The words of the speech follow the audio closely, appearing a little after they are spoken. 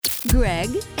Greg,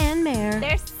 and Mare.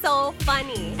 They're so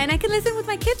funny. And I can listen with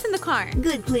my kids in the car.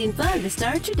 Good, clean fun to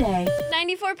start your day.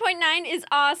 94.9 is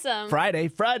awesome.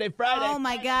 Friday. Oh,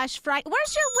 my gosh. Where's your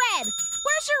red?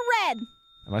 Where's your red?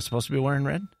 Am I supposed to be wearing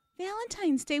red?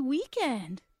 Valentine's Day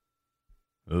weekend.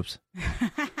 Oops.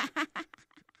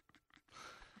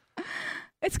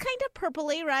 It's kind of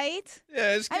purpley, right?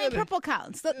 Yeah, it's good. I mean, purple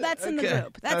counts. That's in the Okay.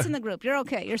 group. That's in the group. You're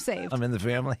okay. You're safe. I'm in the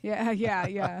family. Yeah.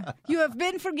 You have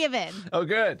been forgiven. Oh,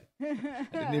 good. I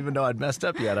didn't even know I'd messed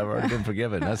up yet. I've already been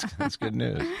forgiven. That's good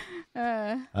news.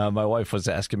 My wife was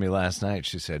asking me last night.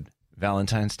 She said,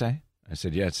 Valentine's Day? I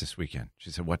said, yeah, it's this weekend. She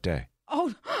said, what day?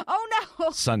 Oh no.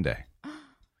 Sunday.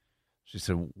 She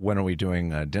said, when are we doing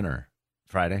dinner?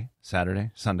 Friday?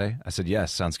 Saturday? Sunday? I said,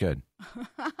 yes, sounds good.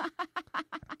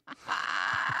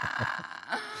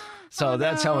 So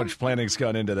that's how much planning's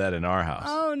gone into that in our house.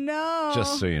 Oh, no.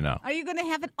 Just so you know. Are you going to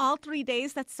have it all 3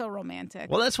 days? That's so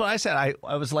romantic. Well, that's what I said. I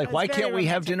was like, That's why very can't we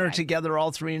have romantic, dinner right? together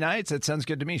all 3 nights? That sounds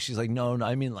good to me. She's like, no,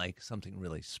 I mean like something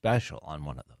really special on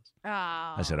one of those. Oh.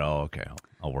 I said, oh, okay.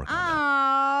 I'll work on that.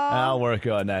 Oh. I'll work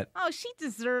on that. Oh, she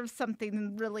deserves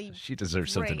something really. She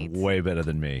deserves something Great. way better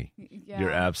than me. Yeah.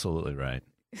 You're absolutely right.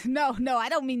 No, I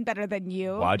don't mean better than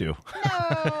you. Well, I do.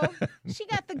 No, she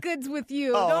got the goods with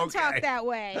you. Oh, Don't okay. talk that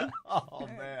way. Oh,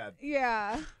 man.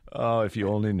 Yeah. Oh, if you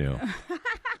only knew.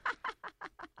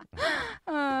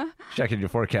 Checking your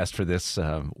forecast for this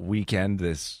weekend,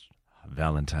 this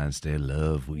Valentine's Day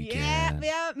love weekend.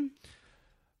 Yeah.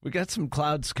 We got some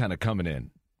clouds kind of coming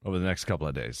in over the next couple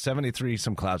of days. 73,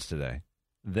 some clouds today.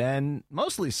 Then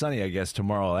mostly sunny, I guess.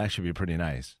 Tomorrow will actually be pretty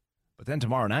nice. But then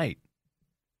tomorrow night,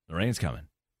 the rain's coming.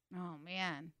 Oh,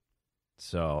 man.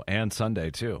 So, and Sunday,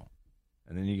 too.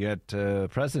 And then you get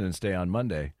President's Day on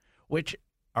Monday, which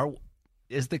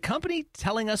is the company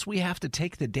telling us we have to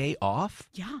take the day off?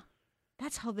 Yeah.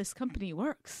 That's how this company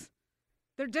works.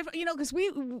 They're different, because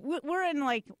we're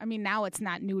in now it's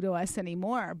not new to us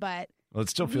anymore, but Well, it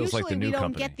still feels like the new we don't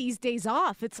company. get these days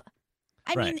off.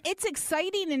 I Right. mean, it's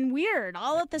exciting and weird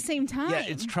all at the same time. Yeah,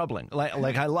 it's troubling.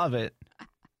 Like I love it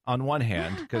on one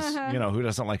hand because, who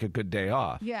doesn't like a good day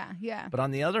off? Yeah. But on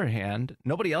the other hand,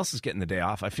 nobody else is getting the day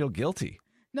off. I feel guilty.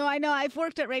 No, I know. I've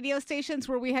worked at radio stations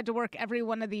where we had to work every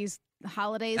one of these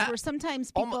holidays where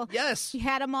sometimes people yes.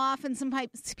 had them off and sometimes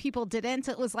people didn't.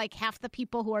 It was like half the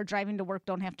people who are driving to work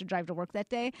don't have to drive to work that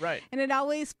day. Right. And it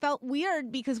always felt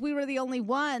weird because we were the only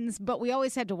ones, but we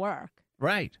always had to work.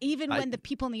 Right. Even when the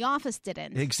people in the office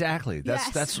didn't. Exactly.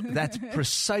 Yes. That's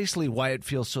precisely why it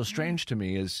feels so strange to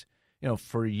me is,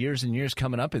 for years and years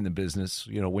coming up in the business,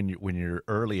 when you're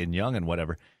early and young and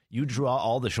whatever, you draw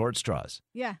all the short straws.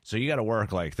 Yeah. So you got to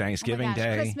work like Thanksgiving Oh my gosh,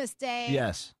 Day. Christmas Day.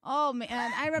 Yes. Oh, man.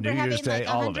 I remember New having Year's Day, like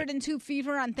all of it. 102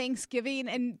 fever on Thanksgiving,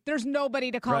 and there's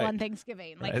nobody to call Right. on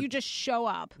Thanksgiving. Like, Right. you just show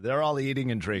up. They're all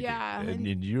eating and drinking. Yeah. And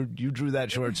you drew that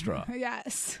short straw.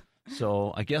 Yes.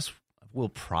 So I guess we'll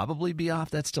probably be off.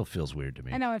 That still feels weird to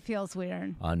me. I know it feels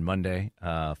weird. On Monday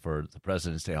for the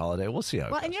President's Day holiday. We'll see how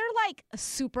it Well, goes. and you're like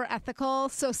super ethical,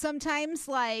 so sometimes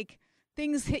like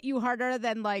things hit you harder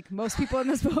than like most people in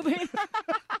this building.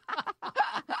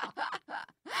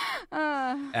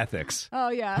 Ethics. Oh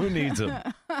yeah. Who needs them?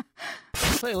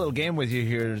 Play a little game with you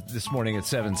here this morning at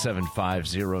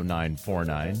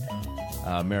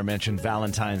 775-0949. Mayor mentioned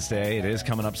Valentine's Day. It is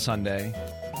coming up Sunday.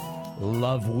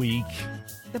 Love Week.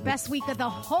 The best week of the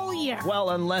whole year.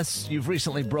 Well, unless you've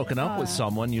recently broken up with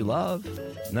someone you love,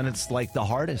 and then it's like the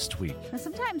hardest week. Now,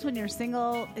 sometimes when you're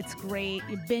single, it's great.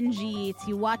 You binge eat.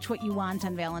 You watch what you want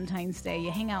on Valentine's Day.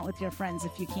 You hang out with your friends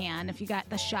if you can. If you got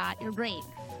the shot, you're great.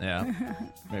 Yeah.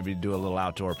 Maybe do a little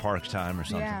outdoor park time or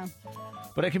something. Yeah.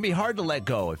 But it can be hard to let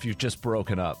go if you've just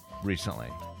broken up recently,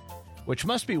 which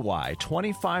must be why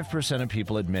 25% of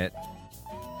people admit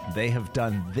they have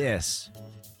done this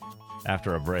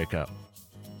after a breakup.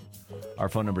 Our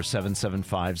phone number is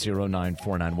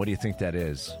 775-0949. What do you think that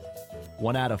is?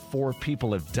 1 out of 4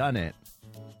 people have done it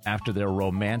after their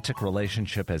romantic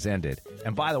relationship has ended.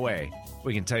 And by the way,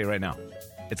 we can tell you right now,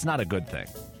 it's not a good thing.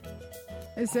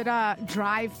 Is it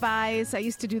drive-bys? I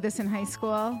used to do this in high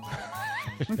school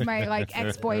with my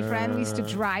ex-boyfriend. We used to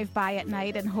drive by at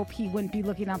night and hope he wouldn't be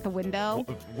looking out the window.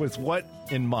 With what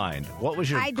in mind? What was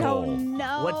your I goal? don't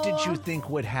know. What did you think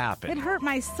would happen? It hurt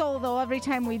my soul, though, every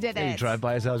time we did it. You drive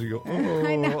by his house, you go, oh.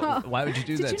 I know. Why would you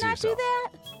do that Did to you not yourself? do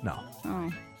that? No.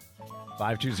 Oh.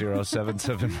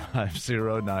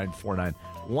 520-775-0949.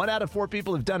 1 out of 4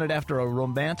 people have done it after a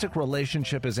romantic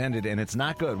relationship has ended, and it's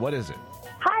not good. What is it?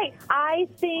 Hi, I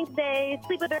think they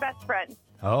sleep with their best friend.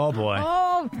 Oh, boy.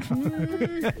 Oh,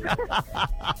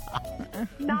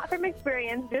 Not from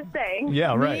experience, just saying.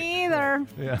 Yeah, right. me either.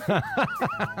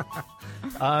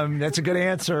 That's a good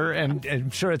answer, and I'm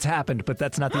sure it's happened, but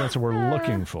that's not the answer we're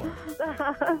looking for.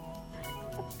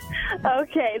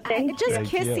 Okay, thank you. Just Thank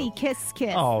kissy, you. kiss.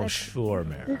 Oh, That's- sure,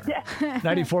 Mary.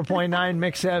 94.9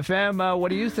 Mix FM. What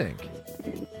do you think?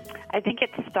 I think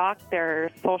it's stalk their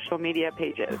social media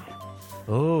pages,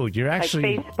 Oh, you're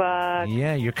actually... like Facebook.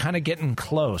 Yeah, you're kind of getting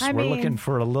close. I We're mean- looking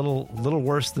for a little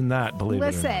worse than that, believe it or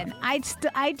Listen, not.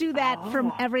 I do that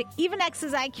from even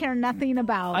exes I care nothing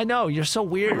about. I know, you're so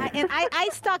weird. I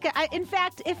stalk it. In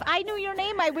fact, if I knew your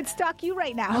name, I would stalk you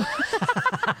right now.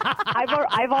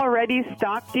 I've already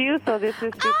stalked you, so this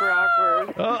is super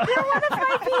awkward. You're one of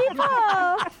my people.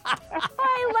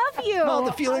 I love you. Oh,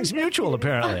 the feeling's mutual,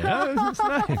 apparently. Oh, that's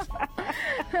nice.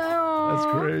 That's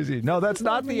crazy. No, that's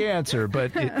not the answer,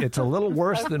 but it's a little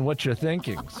worse than what you're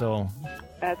thinking. So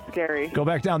That's scary. go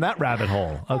back down that rabbit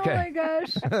hole. Oh my Okay.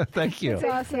 gosh. Thank you.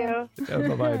 That's awesome.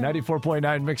 Bye-bye.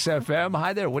 94.9 Mix FM.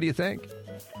 Hi there. What do you think?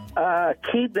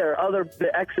 Keep their other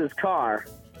ex's car.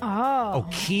 Oh.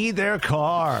 Key their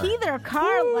car. Key their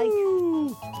car like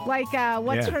what's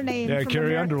Yeah. her name? Yeah, from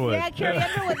Carrie Ameri- Underwood. Yeah, Carrie Yeah.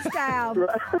 Underwood style.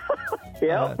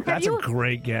 Yep. That's you- a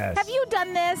great guess. Have you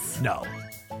done this? No.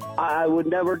 I would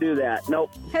never do that. Nope.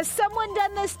 Has someone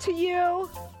done this to you?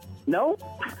 Nope.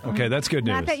 Okay, that's good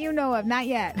news. Not that you know of. Not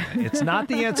yet. It's not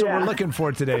the answer Yeah. we're looking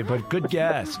for today, but good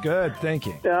guess. Good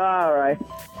thinking. All right.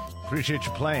 Appreciate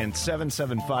you playing.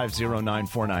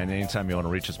 7750949. Anytime you want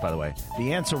to reach us, by the way.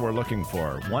 The answer we're looking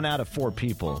for, 1 out of 4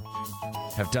 people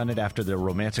have done it after their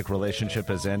romantic relationship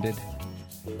has ended.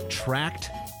 Tracked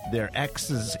their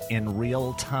exes in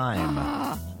real time.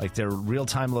 Like their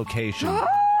real-time location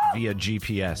via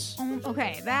GPS.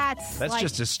 Okay, that's That's like,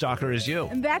 just as stalker as you.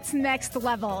 that's next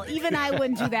level. Even I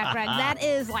wouldn't do that, Greg. That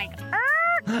is like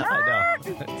I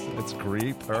know. It's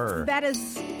creeper. that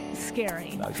is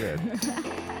scary. Not good.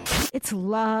 It's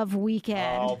love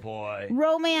weekend. Oh, boy.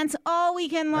 Romance all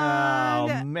weekend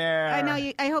long. Oh, man. I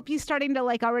know. I hope you're starting to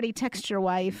like already text your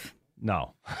wife.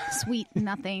 No, Sweet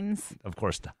nothings. of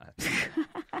course not.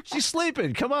 She's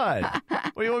sleeping. Come on.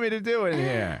 What do you want me to do in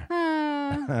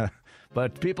here?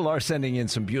 But people are sending in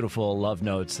some beautiful love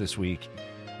notes this week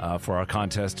for our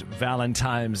contest.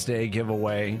 Valentine's Day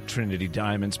giveaway. Trinity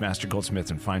Diamonds, Master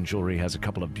Goldsmith, and Fine Jewelry has a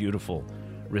couple of beautiful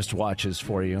wristwatches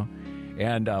for you.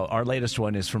 And our latest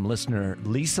one is from listener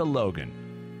Lisa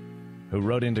Logan, who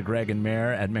wrote into Greg and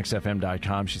Mare at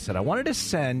mixfm.com. She said, I wanted to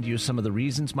send you some of the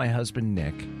reasons my husband,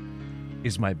 Nick,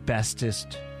 is my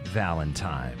bestest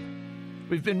Valentine.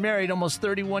 We've been married almost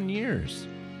 31 years.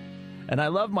 And I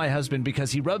love my husband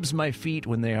because he rubs my feet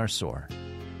when they are sore.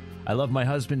 I love my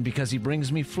husband because he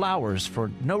brings me flowers for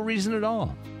no reason at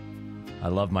all. I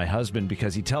love my husband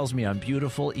because he tells me I'm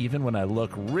beautiful even when I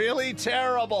look really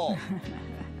terrible.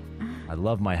 I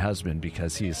love my husband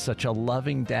because he is such a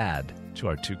loving dad to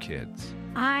our 2 kids.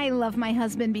 I love my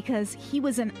husband because he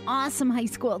was an awesome high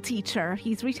school teacher.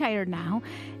 He's retired now,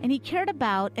 and he cared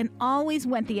about and always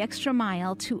went the extra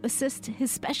mile to assist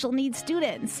his special needs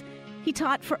students. He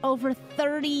taught for over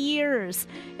 30 years.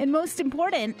 And most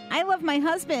important, I love my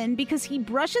husband because he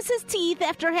brushes his teeth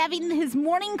after having his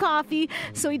morning coffee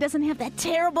so he doesn't have that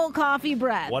terrible coffee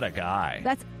breath. What a guy.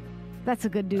 That's a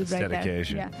good dude That's right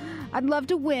dedication. there. Yeah. I'd love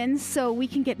to win so we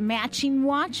can get matching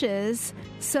watches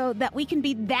so that we can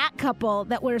be that couple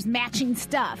that wears matching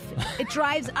stuff. It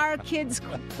drives our kids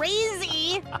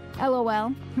crazy.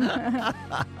 LOL.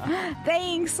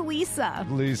 Thanks, Lisa.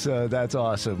 Lisa, that's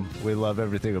awesome. We love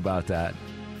everything about that.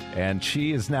 And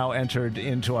she is now entered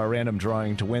into our random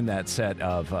drawing to win that set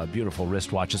of beautiful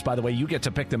wristwatches. By the way, you get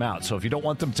to pick them out. So if you don't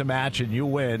want them to match and you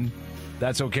win,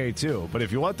 that's okay too. But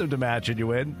if you want them to match and you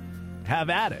win, have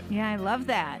at it. Yeah, I love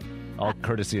that. All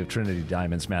courtesy of Trinity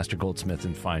Diamonds, Master Goldsmith,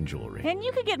 and Fine Jewelry. And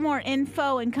you can get more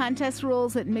info and contest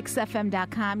rules at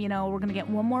mixfm.com. You know, we're going to get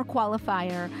one more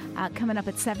qualifier coming up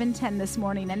at 7:10 this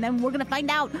morning. And then we're going to find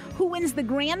out who wins the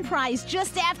grand prize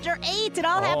just after 8. It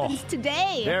all happens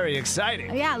today. Very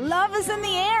exciting. Yeah, love is in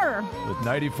the air. With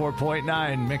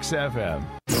 94.9 Mix FM.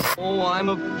 Oh, I'm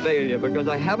a failure because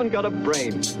I haven't got a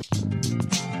brain.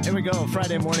 Here we go.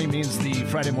 Friday morning means the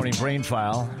Friday morning brain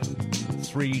file.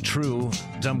 3 true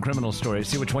dumb criminal stories.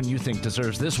 See which one you think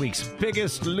deserves this week's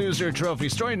Biggest Loser trophy.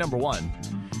 Story number 1.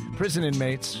 Prison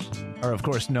inmates are, of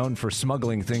course, known for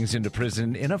smuggling things into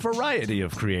prison in a variety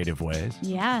of creative ways.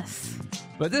 Yes.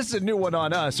 But this is a new one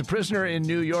on us. A prisoner in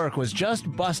New York was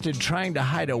just busted trying to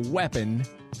hide a weapon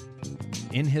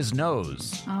in his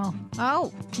nose.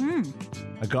 Oh.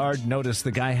 A guard noticed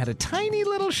the guy had a tiny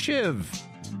little shiv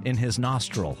in his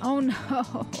nostril. Oh,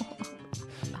 no.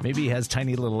 Maybe he has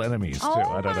tiny little enemies, too.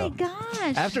 I don't know. Oh, my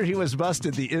gosh. After he was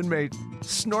busted, the inmate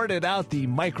snorted out the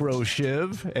micro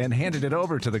shiv and handed it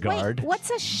over to the guard. Wait, what's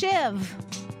a shiv?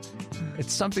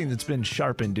 It's something that's been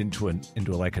sharpened into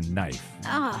like a knife.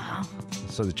 Oh.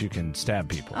 So that you can stab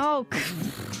people. Oh.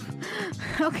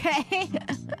 Okay.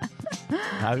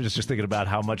 I was just thinking about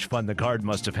how much fun the guard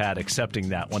must have had accepting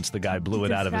that once the guy blew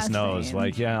it out of his nose.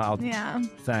 Like, yeah,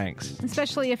 thanks.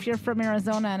 Especially if you're from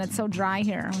Arizona and it's so dry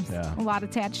here. There's a lot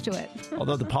attached to it.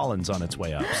 Although the pollen's on its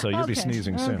way up, so you'll be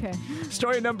sneezing soon. Okay.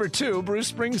 Story number 2,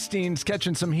 Bruce Springsteen's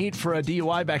catching some heat for a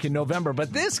DUI back in November,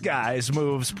 but this guy's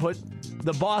moves put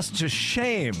the boss to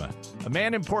shame. A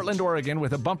man in Portland, Oregon,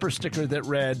 with a bumper sticker that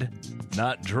read,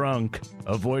 "Not drunk,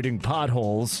 avoiding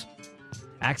potholes,"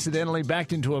 accidentally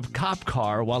backed into a cop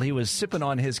car while he was sipping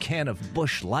on his can of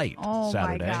Busch Light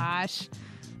Saturday. Oh, my gosh.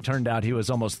 Turned out he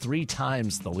was almost 3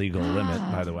 times the legal limit,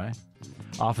 by the way.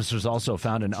 Officers also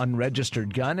found an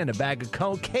unregistered gun and a bag of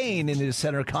cocaine in his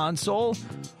center console.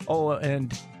 Oh,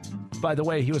 and by the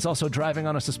way, he was also driving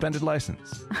on a suspended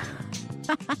license.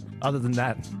 Other than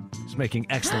that, he's making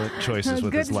excellent choices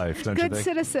with his life, don't you think? Good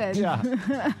citizen.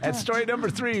 Yeah. And story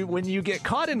number 3, when you get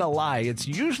caught in a lie, it's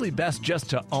usually best just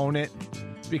to own it.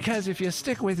 Because if you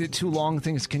stick with it too long,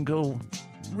 things can go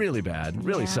really bad,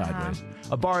 really sideways.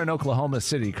 A bar in Oklahoma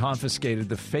City confiscated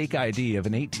the fake ID of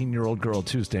an 18-year-old girl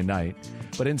Tuesday night.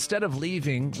 But instead of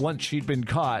leaving once she'd been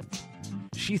caught,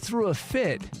 she threw a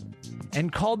fit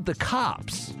and called the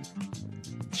cops.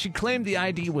 She claimed the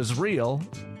ID was real,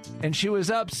 and she was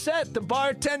upset the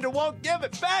bartender won't give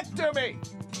it back to me.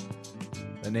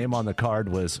 The name on the card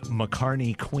was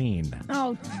McCarney Queen.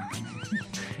 Oh,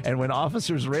 And when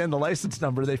officers ran the license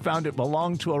number, they found it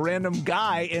belonged to a random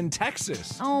guy in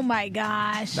Texas. Oh, my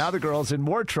gosh. Now the girl's in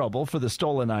more trouble for the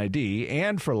stolen ID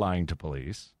and for lying to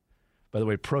police. By the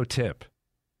way, pro tip.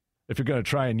 If you're going to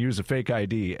try and use a fake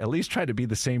ID, at least try to be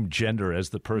the same gender as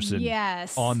the person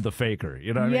on the faker.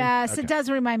 You know what I mean? Yes, it does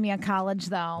remind me of college,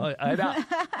 though. I know.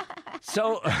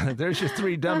 So there's your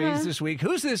 3 dummies this week.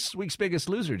 Who's this week's biggest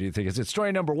loser, do you think? Is it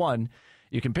story number 1?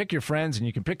 You can pick your friends and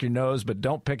you can pick your nose, but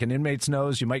don't pick an inmate's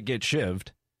nose. You might get shivved.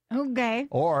 Okay.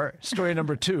 Or story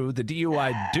number 2, the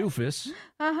DUI doofus.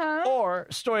 Or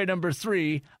story number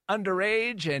 3,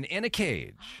 underage and in a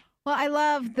cage. Well, I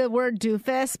love the word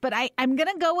doofus, but I'm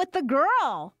going to go with the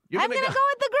girl. I'm going to go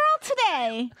with the girl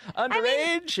today.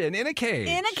 Underage and in a cage.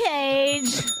 In a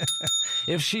cage.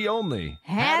 If she only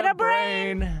had a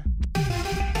brain.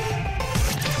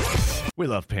 We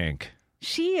love Pink.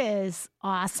 She is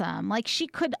awesome. Like, she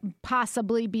could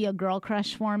possibly be a girl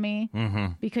crush for me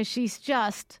because she's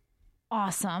just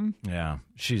awesome. Yeah.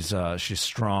 She's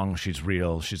strong. She's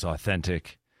real. She's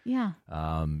authentic. Yeah.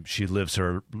 She lives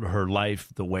her life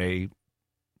the way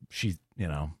she,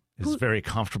 is very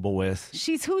comfortable with.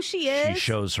 She's who she is. She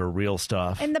shows her real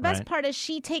stuff. And the best part is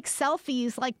she takes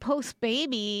selfies like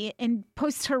post-baby and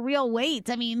posts her real weight.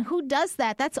 I mean, who does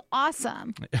that? That's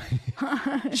awesome.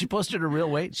 She posted her real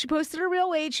weight? She posted her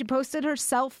real weight. She posted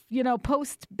herself,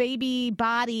 post-baby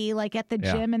body like at the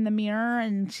gym in the mirror.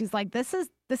 And she's like, this is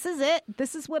it.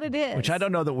 This is what it is. Which I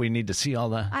don't know that we need to see all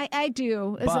that. I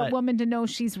do, as a woman, to know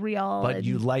she's real. But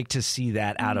you like to see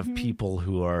that out of people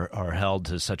who are held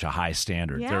to such a high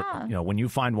standard. Yeah. When you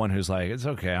find one who's like, it's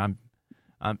okay,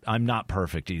 I'm not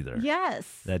perfect either. Yes.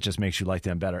 That just makes you like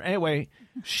them better. Anyway,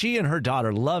 she and her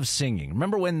daughter love singing.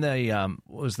 Remember when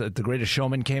the Greatest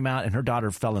Showman came out and her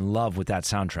daughter fell in love with that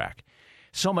soundtrack?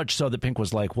 So much so that Pink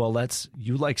was like, well,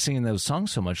 you like singing those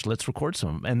songs so much, let's record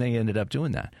some. And they ended up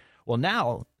doing that. Well,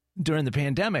 now, during the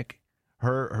pandemic,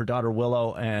 her daughter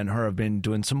Willow and her have been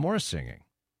doing some more singing.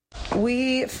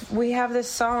 We have this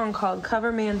song called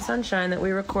Cover Me in Sunshine that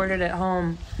we recorded at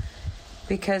home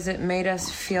because it made us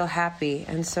feel happy.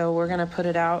 And so we're going to put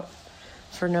it out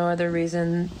for no other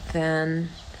reason than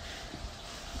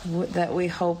that we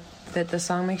hope that the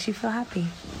song makes you feel happy.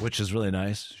 Which is really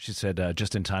nice. She said,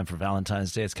 just in time for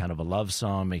Valentine's Day. It's kind of a love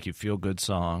song, make you feel good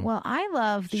song. Well, I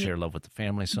love share love with the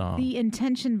family song. The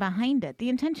intention behind it. The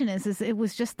intention is it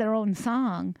was just their own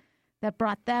song that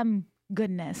brought them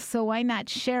goodness. So why not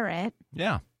share it?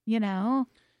 Yeah.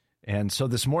 And so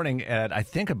this morning at, I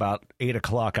think, about 8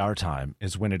 o'clock our time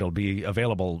is when it'll be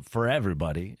available for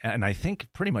everybody. And I think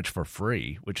pretty much for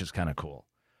free, which is kind of cool.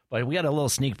 But we got a little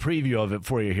sneak preview of it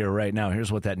for you here right now. Here's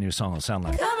what that new song will sound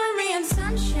like. Cover me in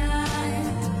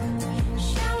sunshine,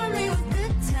 shower me with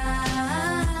good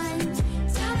times.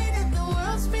 Tell me that the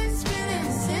world's been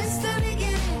spinning since the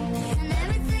beginning, and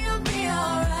everything will be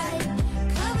alright.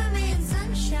 Cover me in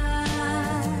sunshine.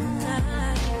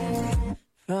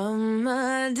 From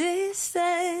a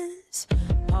distance,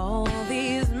 all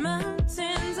these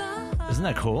mountains are... Isn't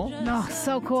Isn't that cool? Oh,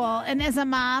 so cool. And as a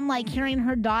mom, like hearing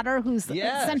her daughter, who's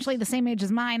Yes. essentially the same age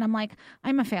as mine, I'm like,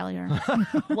 I'm a failure.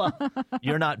 Well,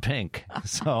 you're not Pink,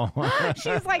 so.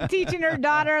 She's like teaching her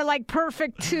daughter like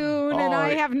perfect tune, and Oh, I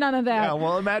have none of that. Yeah,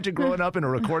 well, imagine growing up in a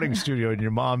recording studio and your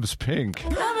mom's Pink.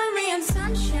 Cover me in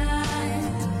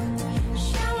sunshine.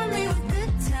 Shower me with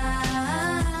good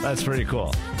times. That's pretty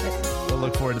cool. We'll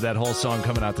look forward to that whole song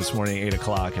coming out this morning, 8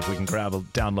 o'clock. If we can grab a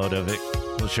download of it,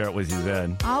 we'll share it with you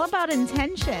then. All about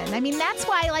intention. I mean, that's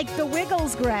why, like, the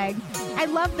Wiggles, Greg, I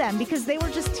love them because they were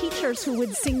just teachers who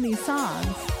would sing these songs.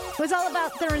 It was all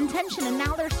about their intention, and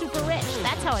now they're super rich.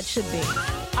 That's how it should be.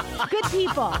 Good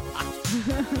people.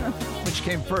 Which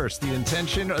came first, the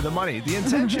intention or the money? The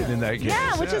intention in that case.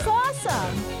 Yeah, which is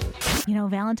awesome. You know,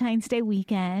 Valentine's Day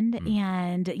weekend,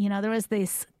 and, you know, there was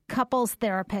this couples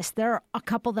therapist. They're a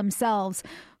couple themselves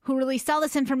who released all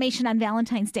this information on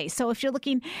Valentine's Day. So if you're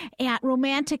looking at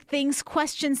romantic things,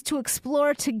 questions to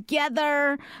explore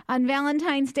together on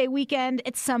Valentine's Day weekend,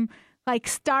 it's some like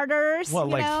starters. Well,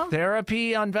 you like know?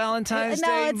 therapy on Valentine's No,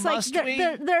 Day? it's like Must we?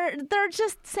 they're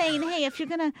just saying, hey, if you're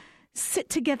gonna sit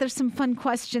together, some fun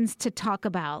questions to talk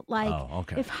about. Like, Oh,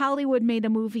 okay. if Hollywood made a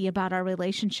movie about our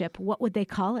relationship, what would they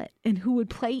call it, and who would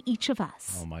play each of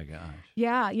us? Oh, my gosh.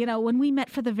 Yeah, you know, when we met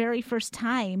for the very first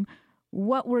time,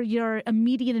 what were your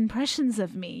immediate impressions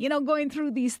of me? You know, going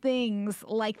through these things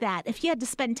like that. If you had to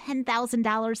spend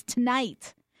 $10,000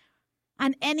 tonight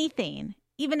on anything,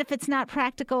 even if it's not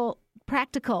practical,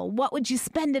 what would you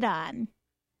spend it on?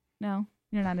 No,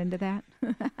 you're not into that.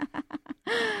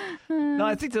 No,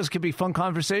 I think those could be fun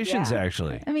conversations,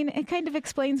 actually. I mean, it kind of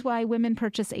explains why women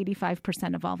purchase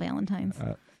 85% of all Valentines.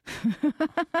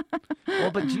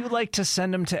 Well, but you like to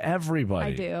send them to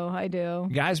everybody. I do.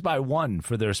 Guys buy one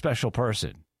for their special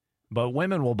person, but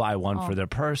women will buy one for their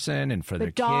person and for The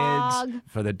their dog. kids,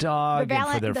 for the dog, The and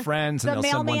for their the- friends, and the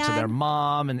they'll send one to mailman. their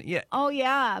mom. And yeah, Oh,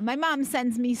 yeah. My mom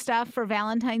sends me stuff for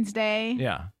Valentine's Day.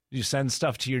 yeah. You send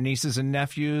stuff to your nieces and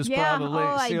nephews, Yeah. probably.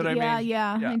 Oh, See what I mean?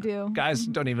 Yeah, I do. Guys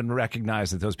don't even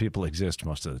recognize that those people exist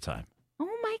most of the time.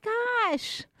 Oh, my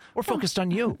gosh. We're focused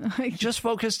on you. Just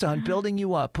focused on building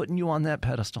you up, putting you on that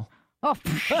pedestal. Oh,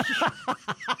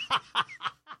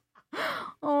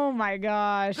 oh my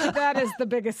gosh. That is the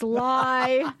biggest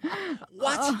lie.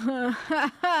 What?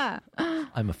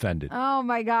 I'm offended. Oh,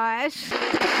 my gosh.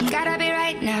 Gotta be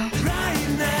right now. I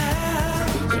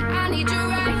need you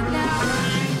right now.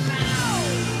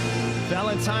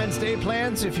 Valentine's Day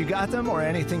plans, if you got them, or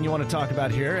anything you want to talk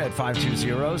about here at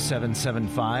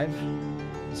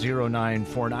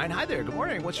 520-775-0949. Hi there. Good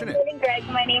morning. What's your name? Good morning, Greg.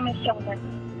 My name is Shelmer.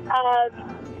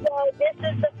 So this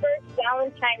is the first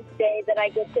Valentine's Day that I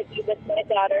get to be with my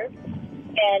daughter,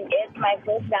 and it's my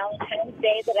first Valentine's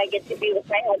Day that I get to be with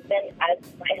my husband as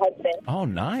my husband. Oh,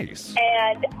 nice.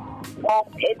 And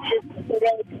it's just a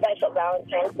really special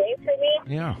Valentine's Day for me.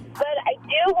 Yeah. But I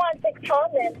do want to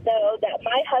comment, though, that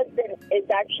my husband is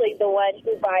actually the one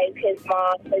who buys his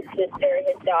mom, his sister,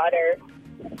 his daughter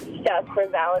stuff for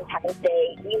Valentine's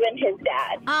Day, even his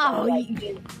dad. Oh, He's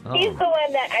the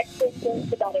one that actually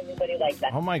thinks about everybody like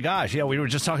that. Oh, my gosh. Yeah, we were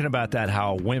just talking about that,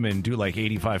 how women do like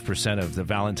 85% of the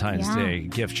Valentine's Yeah. Day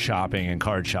gift shopping and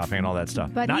card shopping and all that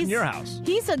stuff. But Not in he's- your house.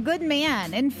 He's a good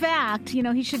man. In fact, you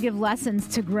know, he should give lessons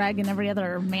to Greg and every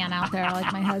other man out there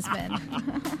like my husband.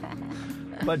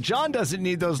 But John doesn't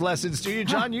need those lessons, do you,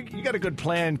 John? You got a good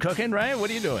plan cooking, right?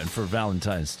 What are you doing for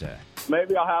Valentine's Day?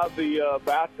 Maybe I'll have the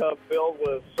bathtub filled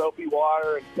with soapy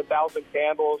water and 1,000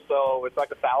 candles, so it's like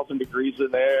 1,000 degrees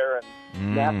in there,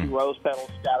 and nasty rose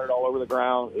petals scattered all over the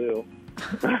ground. Ew.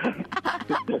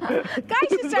 Guys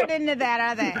should start into that,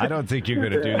 are they? I don't think you're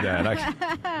going to do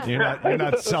that. You're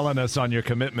not selling us on your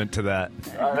commitment to that.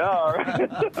 I know, right?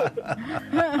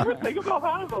 Ever think about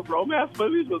how those romance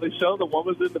movies where they show the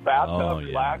woman's in the bathtub Oh, yeah.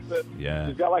 relaxing? Yeah.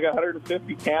 She's got like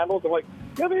 150 candles. I'm like,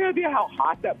 you have any idea how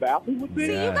hot that bathroom would be?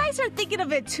 See, Yeah. you guys are thinking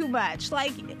of it too much.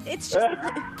 Like, it's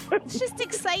just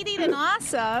exciting and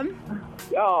awesome.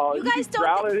 Oh, You guys be don't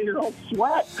drowning in your own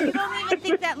sweat. You don't even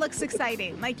think that looks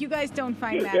exciting. Like, you guys don't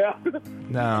find that. Yeah.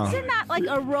 No. Is there not like a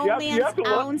you romance have to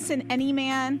look- ounce in any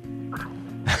man?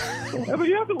 I mean,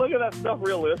 you have to look at that stuff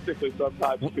realistically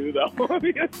sometimes, too, though. I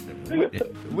mean,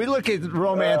 We look at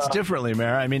romance differently,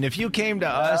 Mara. I mean, if you came to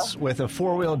us with a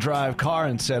four-wheel drive car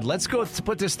and said, let's go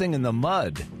put this thing in the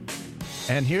mud,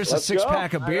 and here's Let's a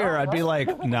six-pack go. of beer, I'd be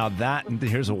like, now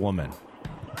here's a woman.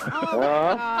 Oh, my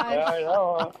gosh. yeah, I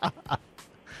know.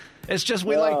 It's just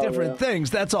we like Oh, different yeah.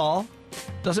 things, that's all.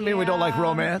 Doesn't mean we don't like Yeah.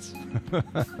 romance.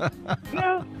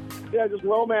 Yeah. Yeah, just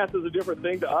romance is a different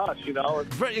thing to us, you know.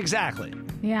 Exactly.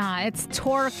 Yeah, it's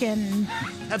torque and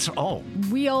That's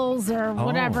wheels or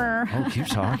whatever. Oh, keep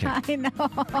talking. I know.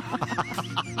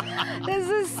 This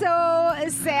is so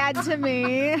sad to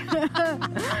me.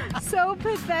 So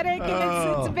pathetic.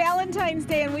 And it's Valentine's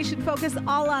Day, and we should focus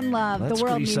all on love. Let's the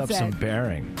world grease needs up it. some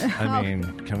bearing. I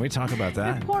mean, can we talk about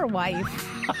that? Poor wife.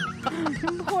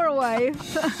 Poor wife.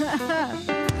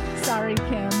 Sorry,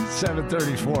 Kim.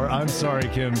 7:34. I'm sorry,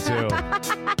 Kim, too.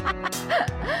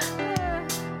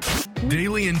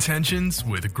 Daily Intentions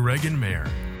with Greg and Mayor.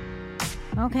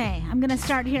 Okay, I'm going to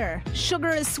start here. Sugar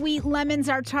is sweet, lemons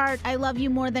are tart. I love you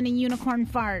more than a unicorn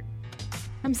fart.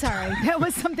 I'm sorry. That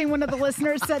was something one of the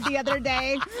listeners said the other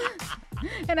day.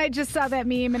 And I just saw that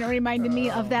meme, and it reminded me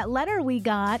of that letter we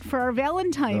got for our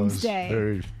Valentine's Day.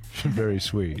 Very, very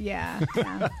sweet. Yeah.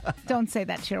 Don't say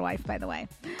that to your wife, by the way.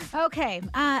 Okay.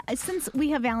 Since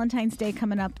we have Valentine's Day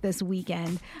coming up this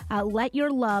weekend, let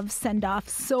your love send off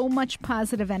so much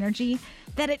positive energy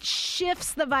that it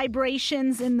shifts the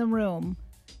vibrations in the room.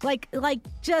 Like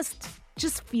just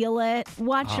feel it.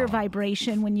 Watch your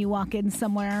vibration when you walk in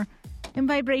somewhere. In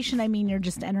vibration, I mean your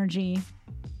just energy,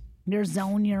 your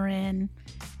zone you're in,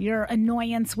 your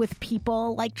annoyance with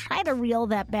people. Like, try to reel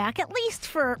that back, at least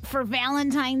for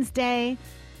Valentine's Day.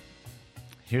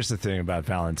 Here's the thing about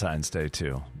Valentine's Day,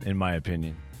 too, in my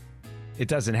opinion. It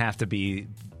doesn't have to be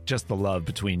just the love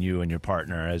between you and your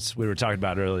partner. As we were talking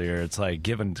about earlier, it's like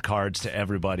giving cards to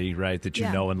everybody, right, that you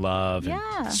know and love,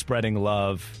 and spreading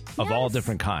love of all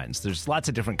different kinds. There's lots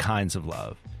of different kinds of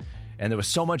love. And there was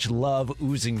so much love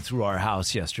oozing through our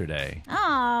house yesterday.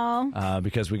 Oh.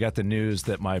 Because we got the news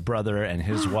that my brother and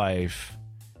his wife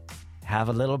have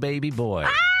a little baby boy.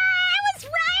 I was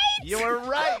right! You were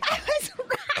right! I was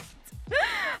right!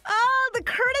 Oh, the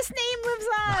Curtis name lives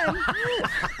on.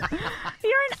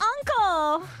 You're an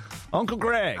uncle. Uncle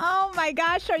Greg. Oh, my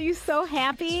gosh. Are you so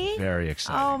happy? Very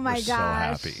excited. Oh, my We're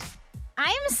gosh. so happy. I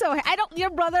am so. Your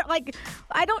brother,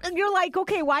 you're like,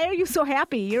 okay, why are you so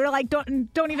happy? You're like,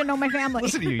 don't even know my family.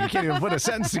 Listen to you. You can't even put a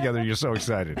sentence together. You're so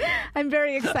excited. I'm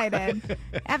very excited.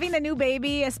 Having a new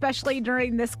baby, especially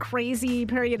during this crazy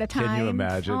period of time. Can you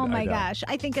imagine? Oh, my I know. gosh.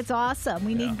 I think it's awesome.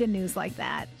 We need good news like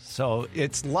that. So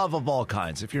it's love of all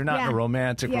kinds. If you're not in a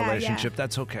romantic relationship,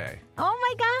 that's okay. Oh,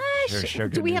 my gosh. Share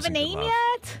good Do we news have a and good name love.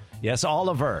 yet? Yes,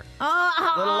 Oliver.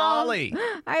 Oh, Little Ollie.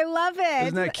 I love it.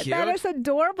 Isn't that cute? That is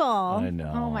adorable. I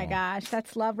know. Oh, my gosh.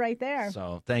 That's love right there.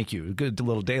 So thank you. Good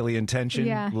little daily intention.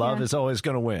 Yeah, Love yeah. is always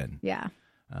going to win. Yeah.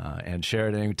 And share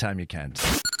it anytime you can.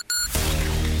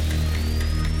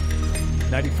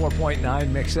 94.9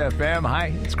 Mix FM. Hi,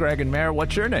 it's Greg and Mayor.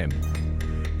 What's your name?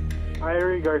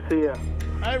 Irie Garcia.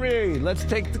 Irie, let's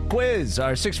take the quiz.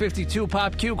 Our 652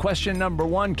 Pop Q question number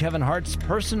 1. Kevin Hart's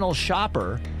personal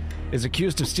shopper is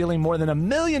accused of stealing more than $1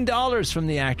 million from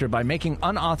the actor by making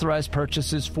unauthorized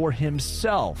purchases for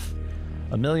himself.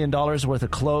 $1 million worth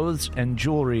of clothes and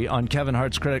jewelry on Kevin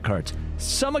Hart's credit cards.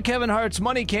 Some of Kevin Hart's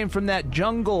money came from that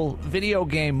Jungle video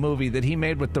game movie that he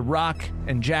made with The Rock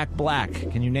and Jack Black.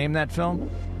 Can you name that film?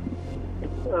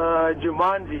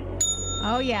 Jumanji.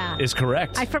 Oh, yeah. Is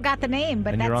correct. I forgot the name,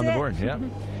 but And that's you're on the it. board, yeah.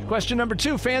 Question number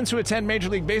 2. Fans who attend Major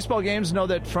League Baseball games know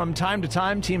that from time to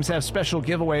time, teams have special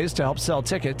giveaways to help sell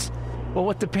tickets. Well,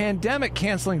 with the pandemic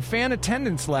canceling fan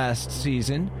attendance last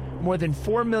season, more than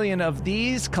 4 million of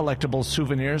these collectible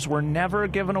souvenirs were never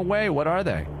given away. What are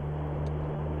they?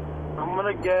 I'm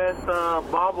going to guess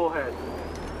bobblehead.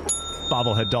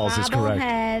 Bobblehead dolls is correct.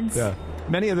 Bobbleheads. Yeah.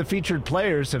 Many of the featured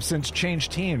players have since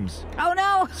changed teams. Oh,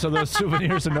 no. So those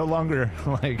souvenirs are no longer,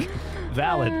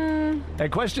 valid.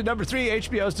 And question number 3,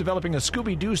 HBO is developing a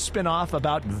Scooby-Doo spin-off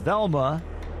about Velma,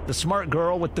 the smart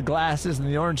girl with the glasses and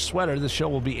the orange sweater. The show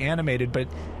will be animated, but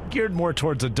geared more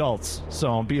towards adults,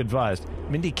 so be advised.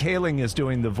 Mindy Kaling is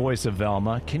doing the voice of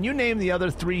Velma. Can you name the other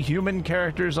 3 human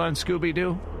characters on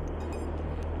Scooby-Doo?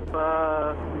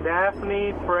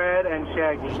 Daphne, Fred, and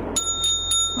Shaggy.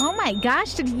 Oh, my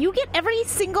gosh. Did you get every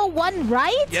single one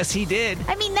right? Yes, he did.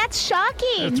 I mean, that's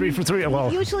shocking. 3 for 3.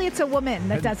 Well, Usually it's a woman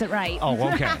that does it right. Oh,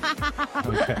 okay.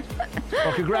 Okay.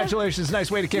 Well, congratulations.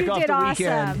 Nice way to kick You off did the awesome.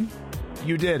 weekend.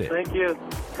 You did it. Thank you.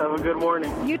 Have a good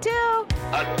morning. You too.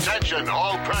 Attention,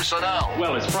 all personnel.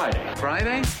 Well, it's Friday.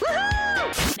 Friday?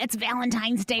 Woohoo! It's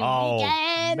Valentine's Day Oh,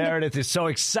 weekend. Meredith is so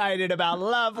excited about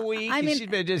Love Week. I mean- She's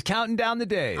been just counting down the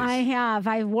days. I have.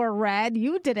 I wore red.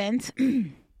 You didn't.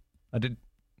 I did.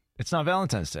 It's not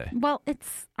Valentine's Day. Well,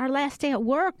 it's our last day at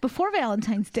work before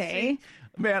Valentine's Day.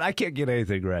 Man, I can't get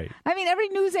anything right. I mean, every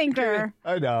news anchor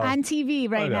I know. on TV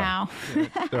I right know. now.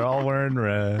 They're all wearing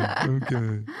red.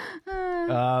 Okay.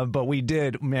 But we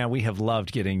did, man, we have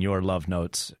loved getting your love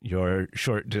notes, your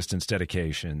short distance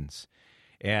dedications.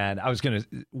 And I was going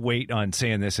to wait on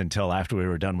saying this until after we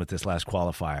were done with this last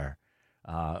qualifier,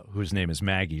 whose name is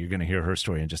Maggie. You're going to hear her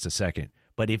story in just a second.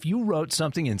 But if you wrote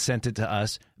something and sent it to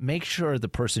us, make sure the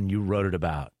person you wrote it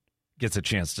about gets a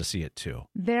chance to see it too.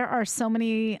 There are so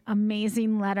many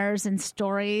amazing letters and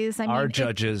stories. Our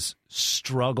judges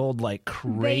struggled like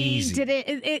crazy. They did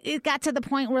it. It got to the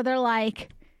point where they're like,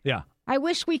 yeah. I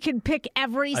wish we could pick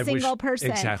every single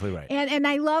person. Exactly right. And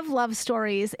I love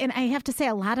stories. And I have to say,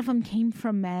 a lot of them came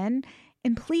from men.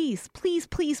 And please, please,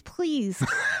 please, please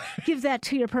give that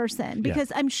to your person,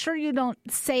 because I'm sure you don't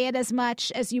say it as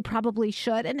much as you probably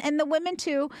should. And the women,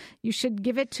 too, you should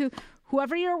give it to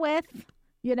whoever you're with.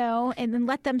 You know, and then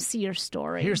let them see your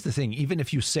story. Here's the thing. Even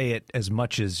if you say it as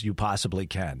much as you possibly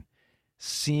can,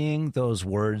 seeing those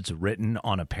words written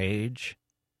on a page,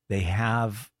 they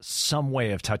have some way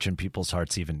of touching people's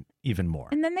hearts even more.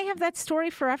 And then they have that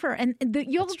story forever. And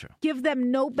you'll give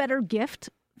them no better gift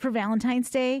for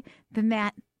Valentine's Day than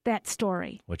that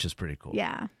story. Which is pretty cool.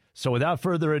 Yeah. So without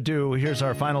further ado, here's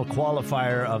our final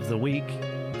qualifier of the week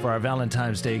for our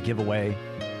Valentine's Day giveaway.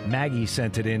 Maggie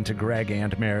sent it in to Greg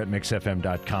and Mare at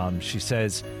mixfm.com. She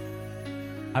says,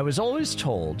 I was always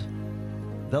told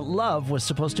that love was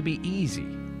supposed to be easy.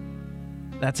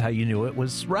 That's how you knew it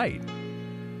was right.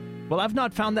 Well, I've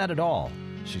not found that at all,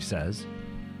 she says.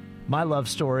 My love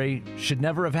story should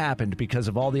never have happened because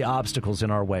of all the obstacles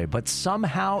in our way, but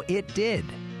somehow it did.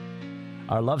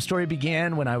 Our love story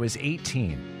began when I was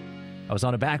 18. I was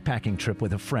on a backpacking trip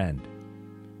with a friend.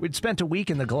 We'd spent a week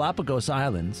in the Galapagos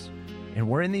Islands, and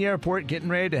we're in the airport getting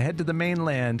ready to head to the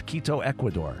mainland, Quito,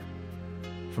 Ecuador.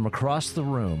 From across the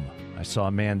room, I saw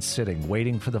a man sitting,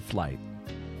 waiting for the flight.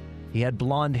 He had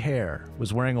blonde hair,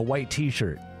 was wearing a white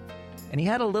T-shirt, and he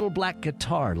had a little black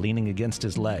guitar leaning against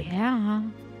his leg. Yeah.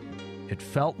 It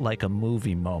felt like a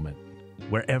movie moment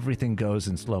where everything goes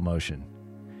in slow motion.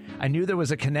 I knew there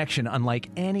was a connection unlike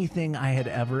anything I had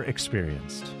ever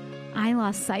experienced. I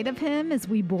lost sight of him as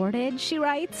we boarded, she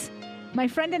writes. My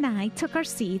friend and I took our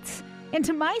seats, and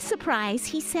to my surprise,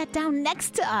 he sat down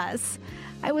next to us.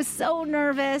 I was so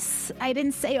nervous. I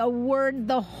didn't say a word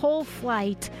the whole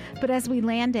flight, but as we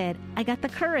landed, I got the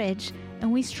courage,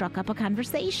 and we struck up a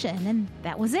conversation, and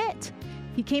that was it.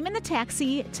 He came in the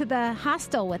taxi to the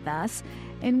hostel with us,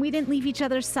 and we didn't leave each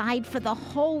other's side for the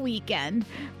whole weekend.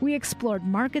 We explored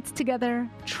markets together,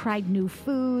 tried new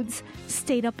foods,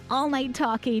 stayed up all night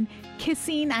talking,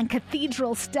 kissing on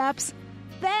cathedral steps.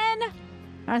 Then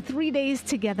our 3 days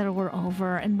together were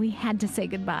over, and we had to say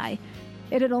goodbye.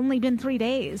 It had only been 3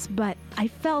 days, but I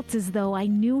felt as though I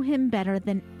knew him better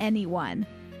than anyone.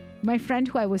 My friend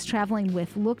who I was traveling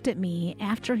with looked at me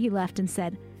after he left and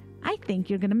said, I think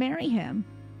you're going to marry him.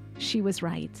 She was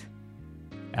right.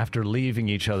 After leaving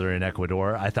each other in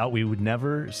Ecuador, I thought we would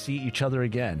never see each other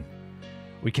again.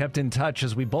 We kept in touch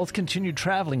as we both continued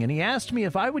traveling, and he asked me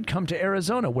if I would come to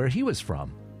Arizona, where he was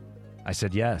from. I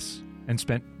said yes, and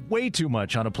spent way too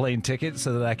much on a plane ticket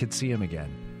so that I could see him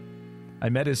again. I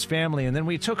met his family, and then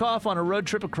we took off on a road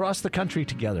trip across the country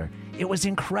together. It was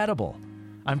incredible.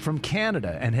 I'm from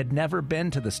Canada and had never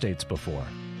been to the States before.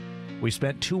 We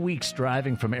spent 2 weeks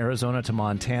driving from Arizona to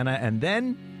Montana, and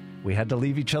then we had to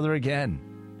leave each other again.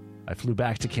 I flew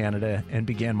back to Canada and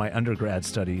began my undergrad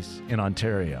studies in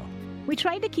Ontario. We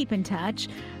tried to keep in touch,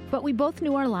 but we both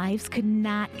knew our lives could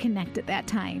not connect at that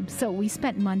time. So we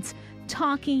spent months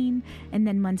talking and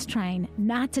then months trying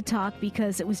not to talk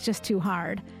because it was just too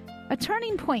hard. A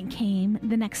turning point came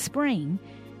the next spring.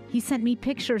 He sent me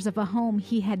pictures of a home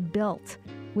he had built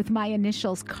with my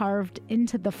initials carved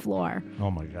into the floor.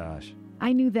 Oh my gosh.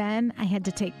 I knew then I had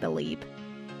to take the leap.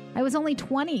 I was only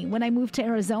 20 when I moved to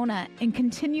Arizona and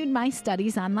continued my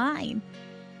studies online.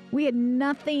 We had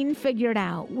nothing figured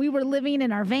out. We were living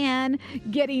in our van,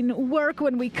 getting work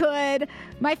when we could.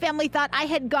 My family thought I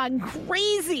had gone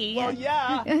crazy. Well,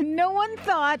 yeah. No one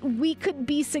thought we could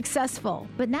be successful.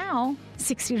 But now,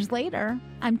 6 years later,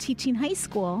 I'm teaching high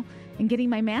school and getting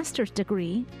my master's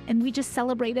degree, and we just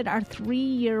celebrated our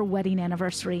 3-year wedding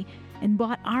anniversary and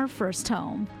bought our first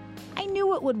home. I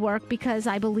knew it would work because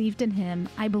I believed in him.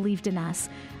 I believed in us.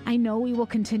 I know we will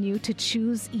continue to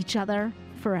choose each other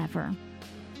forever.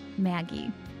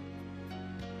 Maggie.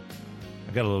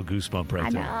 I got a little goosebump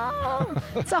right there. I know.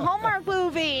 It's a Hallmark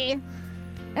movie.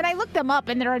 And I looked them up,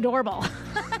 and they're adorable.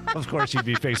 Of course, you'd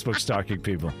be Facebook stalking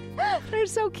people. They're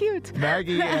so cute.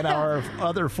 Maggie and our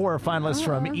other 4 finalists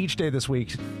from each day this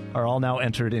week are all now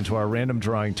entered into our random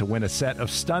drawing to win a set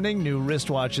of stunning new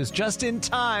wristwatches just in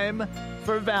time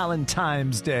for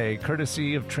Valentine's Day,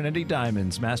 courtesy of Trinity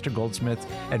Diamonds, Master Goldsmith,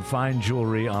 and Fine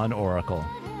Jewelry on Oracle.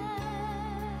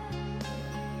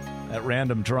 That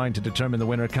random drawing to determine the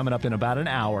winner coming up in about an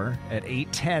hour at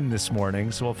 8:10 this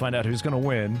morning, so we'll find out who's going to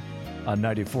win on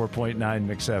 94.9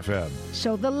 Mix FM.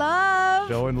 Show the love.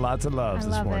 Showing lots of love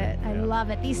this morning. I love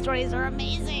it. These stories are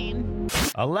amazing.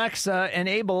 Alexa,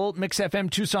 enable Mix FM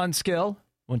Tucson skill.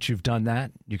 Once you've done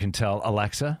that, you can tell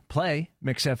Alexa, play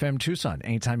Mix FM Tucson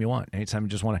anytime you want, anytime you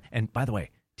just want to. And by the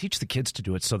way, teach the kids to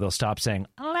do it so they'll stop saying,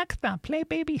 Alexa, play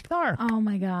Baby Shark. Oh,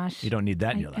 my gosh. You don't need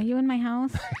that in your Are life. you in my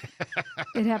house?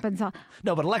 It happens all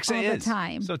No, but Alexa all is. the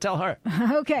time. So tell her.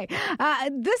 Okay.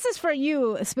 This is for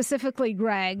you specifically,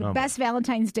 Greg. Oh, Best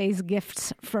Valentine's Day's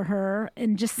gifts for her,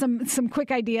 and just some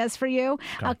quick ideas for you.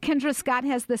 Kendra Scott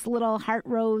has this little heart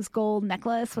rose gold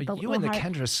necklace with the You little and the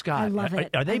heart. Kendra Scott. I love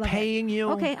it. Are they I love paying it. you?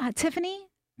 Okay,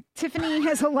 Tiffany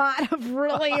has a lot of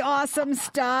really awesome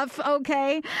stuff,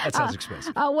 okay? That sounds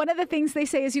expensive. One of the things they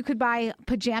say is you could buy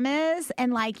pajamas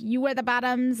and, like, you wear the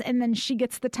bottoms and then she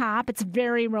gets the top. It's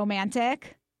very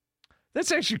romantic.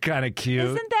 That's actually kind of cute.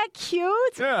 Isn't that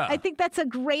cute? Yeah. I think that's a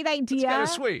great idea. It's kind of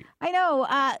sweet. I know.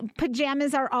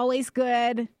 Pajamas are always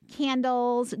good.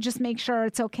 Candles, just make sure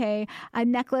it's okay. A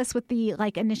necklace with the,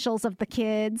 like, initials of the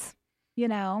kids, you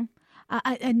know.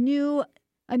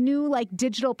 A new like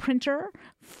digital printer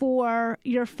for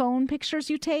your phone pictures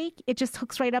you take. It just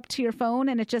hooks right up to your phone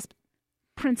and it just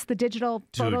prints the digital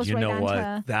photos Dude, you right know onto.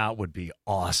 what? That would be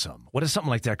awesome. What does something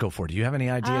like that go for? Do you have any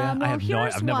idea? Well, I have no.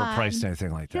 here's I've never one. priced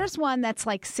anything like that. Here's one that's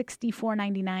like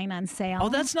 $64.99 on sale. Oh,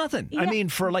 that's nothing. I Yeah. mean,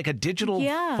 for like a digital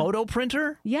Yeah. photo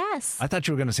printer? Yes. I thought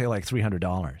you were going to say like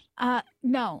 $300.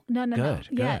 No. Good,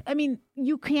 Yeah, good. I mean,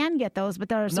 you can get those, but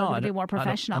they're sort of be more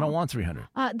professional. I don't want 300.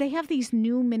 They have these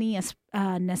new mini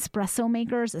Nespresso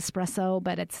makers, espresso,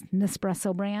 but it's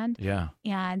Nespresso brand. Yeah.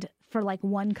 And for like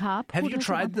 1 cup. Have Who you doesn't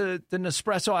tried love the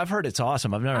Nespresso? I've heard it's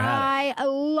awesome. I've never had it. I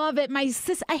love it.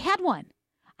 I had one.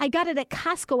 I got it at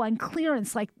Costco on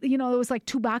clearance. Like, you know, there was like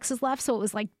 2 boxes left, so it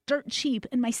was like dirt cheap,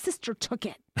 and my sister took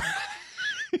it.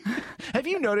 Have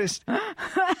you noticed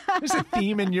there's a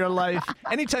theme in your life?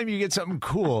 Anytime you get something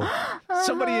cool,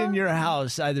 somebody in your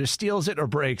house either steals it or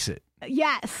breaks it.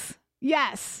 Yes.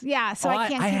 Yeah. So I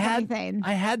can't keep anything.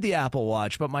 I had the Apple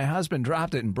Watch, but my husband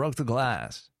dropped it and broke the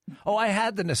glass. Oh, I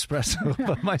had the Nespresso,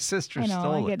 but my sister I know,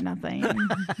 stole I it. get nothing.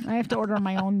 I have to order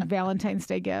my own Valentine's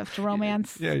Day gift.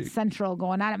 Romance Central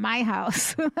going on at my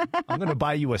house. I'm going to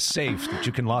buy you a safe that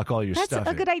you can lock all your That's stuff a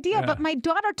in. good idea, Yeah. but my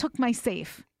daughter took my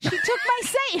safe. She took my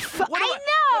safe. What am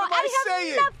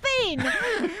I have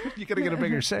nothing. You got to get a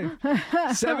bigger safe.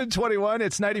 721,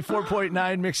 it's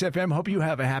 94.9 Mix FM. Hope you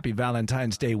have a happy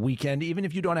Valentine's Day weekend, even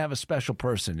if you don't have a special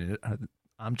person.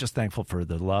 I'm just thankful for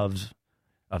the loves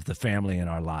of the family in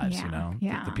our lives, Yeah, you know?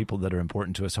 yeah. The people that are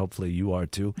important to us. Hopefully you are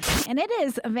too. And it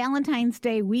is a Valentine's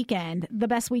Day weekend, the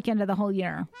best weekend of the whole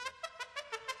year.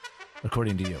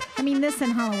 According to you. I mean, this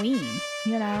and Halloween,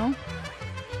 you know?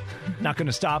 Not going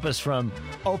to stop us from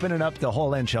opening up the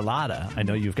whole enchilada. I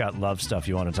know you've got love stuff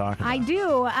you want to talk about. I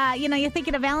do. You know, you're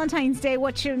thinking of Valentine's Day,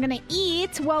 what you're going to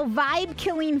eat. Well,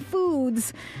 vibe-killing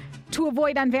foods to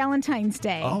avoid on Valentine's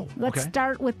Day. Oh, Let's okay.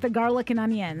 start with the garlic and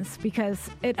onions because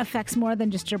it affects more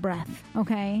than just your breath,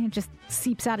 okay? It just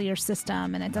seeps out of your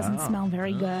system and it doesn't smell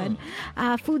very good.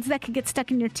 Foods that could get stuck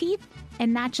in your teeth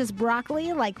and not just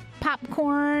broccoli, like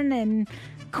popcorn and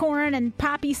corn and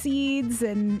poppy seeds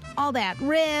and all that.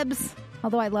 Ribs,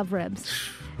 although I love ribs.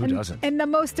 Who doesn't? And the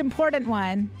most important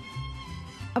one,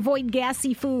 avoid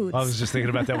gassy foods. I was just thinking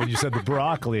about that when you said the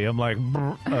broccoli. I'm like,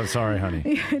 oh, sorry,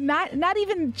 honey. not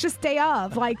even just day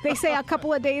of. Like they say a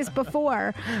couple of days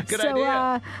before. Good so,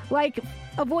 idea. Like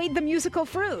avoid the musical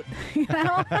fruit. You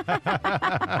know.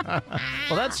 Well,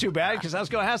 that's too bad because I was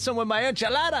going to have some with my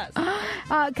enchiladas.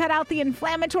 Cut out the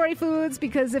inflammatory foods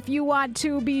because if you want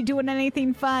to be doing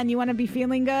anything fun, you want to be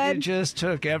feeling It good. just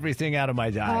took everything out of my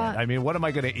diet. I mean, what am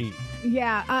I going to eat?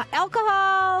 Yeah,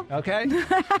 alcohol. Okay.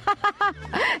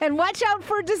 And watch out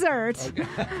for dessert.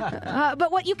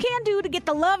 But what you can do to get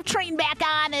the love train back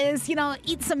on is, you know,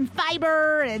 eat some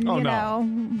fiber and, Oh, you no.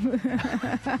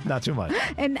 know. Not too much.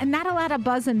 And not a lot of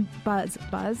buzz?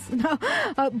 No,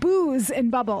 booze and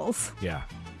bubbles. Yeah.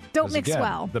 Don't 'Cause mix again,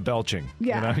 well. The belching.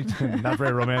 Yeah. You know? Not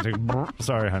very romantic.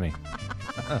 Sorry, honey.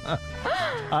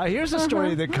 Here's a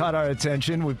story that caught our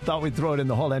attention. We thought we'd throw it in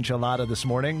the whole enchilada this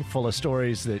morning, full of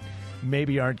stories that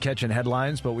maybe aren't catching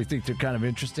headlines, but we think they're kind of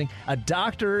interesting. A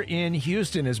doctor in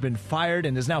Houston has been fired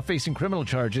and is now facing criminal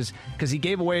charges because he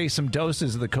gave away some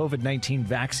doses of the COVID-19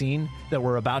 vaccine that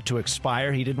were about to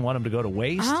expire. He didn't want them to go to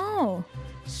waste. Oh.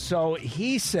 So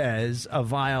he says a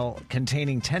vial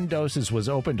containing 10 doses was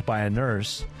opened by a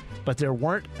nurse, but there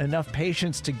weren't enough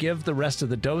patients to give the rest of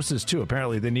the doses to.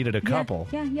 Apparently, they needed a couple.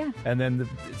 Yeah. And then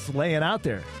it's laying out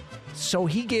there. So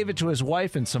he gave it to his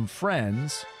wife and some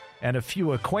friends and a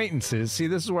few acquaintances. See,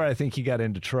 this is where I think he got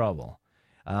into trouble.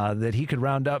 That he could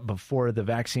round up before the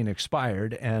vaccine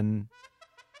expired and,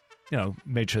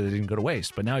 made sure they didn't go to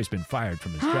waste. But now he's been fired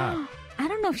from his job. I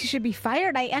don't know if you should be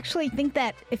fired. I actually think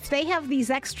that if they have these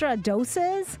extra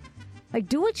doses,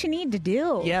 do what you need to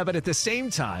do. Yeah, but at the same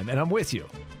time, and I'm with you,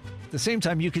 at the same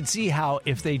time, you can see how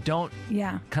if they don't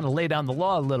kind of lay down the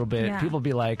law a little bit, people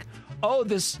be like, oh,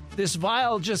 this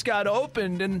vial just got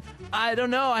opened, and I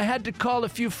don't know, I had to call a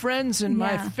few friends and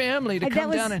my family to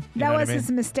come down and... That was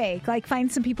his mistake.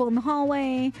 Find some people in the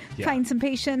hallway, find some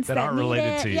patients that aren't need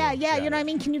related it. to you. Yeah, you know what I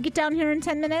mean? Can you get down here in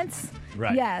 10 minutes?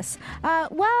 Right. Yes.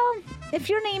 Well, if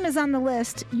your name is on the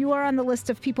list, you are on the list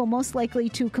of people most likely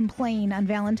to complain on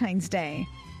Valentine's Day.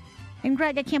 And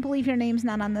Greg, I can't believe your name's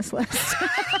not on this list.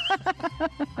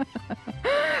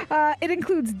 It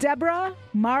includes Deborah,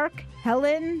 Mark,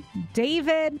 Helen,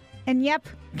 David, and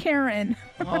Karen.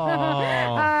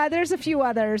 There's a few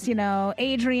others,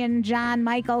 Adrian, John,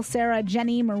 Michael, Sarah,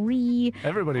 Jenny, Marie.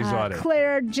 Everybody's on it.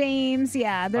 Claire, James.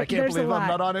 Yeah, I can't there's believe a lot. I'm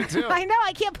not on it, too. I know.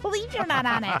 I can't believe you're not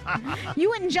on it.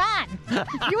 You and John.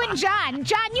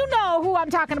 John, you know who I'm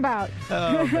talking about.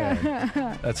 Oh,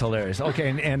 man. That's hilarious. Okay,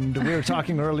 and we were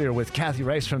talking earlier with Kathy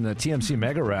Rice from the TMC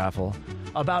Mega Raffle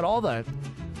about all the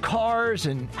cars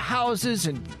and houses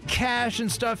and cash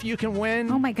and stuff you can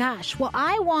win. Oh, my gosh. Well,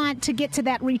 I want to get to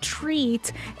that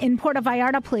retreat in Puerto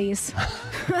Vallarta, please.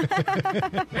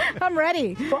 I'm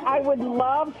ready. Well, I would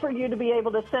love for you to be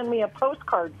able to send me a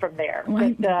postcard from there.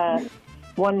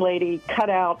 One lady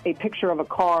cut out a picture of a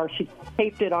car. She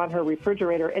taped it on her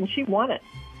refrigerator, and she won it.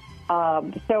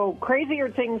 So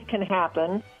crazier things can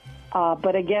happen.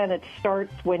 But again, it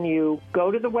starts when you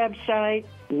go to the website,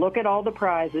 look at all the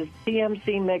prizes,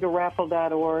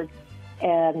 tmcmegaraffle.org,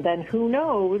 and then who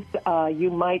knows, you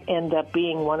might end up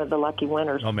being one of the lucky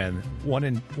winners. Oh, man. 1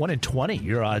 in 20,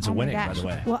 your odds of winning, by the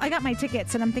way. Well, I got my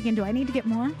tickets, and I'm thinking, do I need to get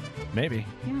more? Maybe.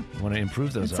 Yeah. Want to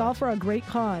improve those odds. It's all for a great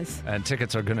cause. And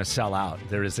tickets are going to sell out.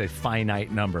 There is a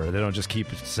finite number. They don't just keep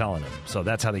selling them. So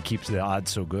that's how they keep the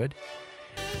odds so good.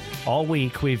 All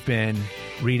week, we've been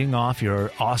reading off your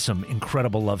awesome,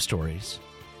 incredible love stories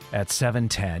at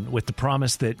 7:10 with the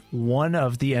promise that one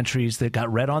of the entries that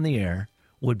got read on the air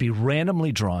would be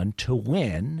randomly drawn to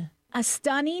win a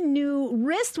stunning new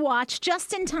wristwatch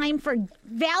just in time for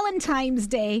Valentine's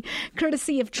Day,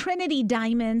 courtesy of Trinity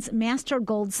Diamonds, Master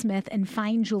Goldsmith, and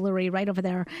Fine Jewelry right over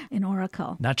there in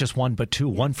Oracle. Not just one, but two.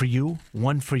 One for you,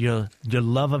 one for your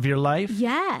love of your life.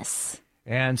 Yes.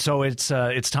 And so it's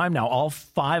time now. All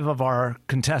 5 of our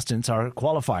contestants, our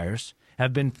qualifiers,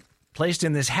 have been placed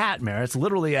in this hat, Mara. It's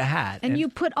literally a hat. And you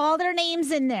put all their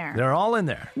names in there. They're all in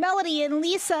there. Melody and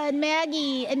Lisa and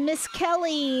Maggie and Miss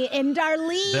Kelly and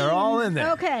Darlene. They're all in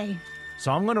there. Okay.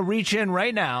 So I'm going to reach in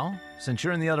right now, since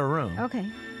you're in the other room. Okay.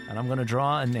 And I'm going to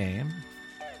draw a name.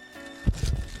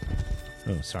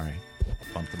 Oh, sorry.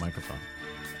 Bumped the microphone.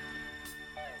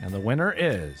 And the winner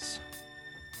is...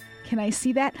 Can I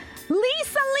see that?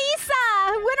 Lisa!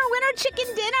 Winner, chicken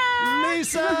dinner!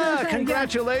 Lisa!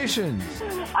 Congratulations!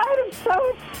 I'm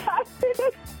so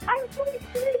excited. I'm so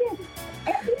excited.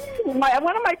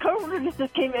 One of my coworkers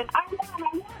just came in.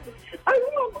 I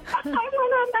won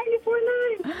on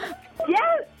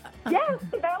 94.9. Yes,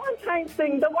 the Valentine's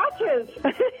thing, the watches.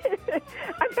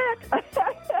 I'm back.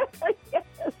 Yes.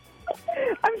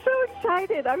 I'm so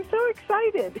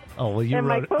excited. Oh, well, you and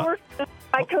wrote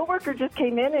my coworker just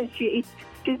came in and she's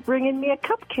bringing me a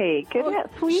cupcake. Isn't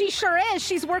that sweet? She sure is.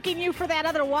 She's working you for that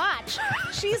other watch.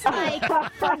 She's like,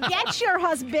 forget your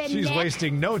husband, She's Nick.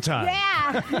 wasting no time.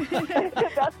 Yeah.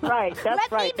 That's right. Let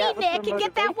right. me be Nick and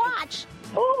get that watch.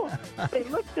 Oh, they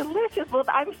look delicious. Well,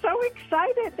 I'm so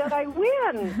excited that I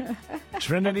win.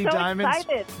 Trinity so Diamonds,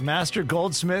 excited. Master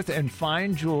Goldsmith, and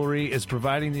Fine Jewelry is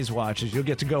providing these watches. You'll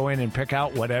get to go in and pick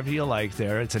out whatever you like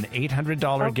there. It's an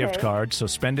 $800 gift card, so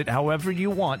spend it however you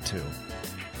want to.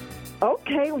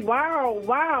 Okay,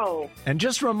 wow. And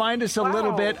just remind us a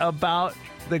little bit about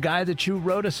the guy that you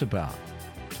wrote us about.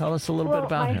 Tell us a little bit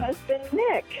about him.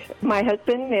 My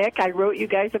husband, Nick, I wrote you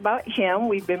guys about him.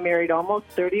 We've been married almost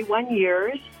 31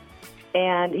 years.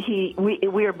 And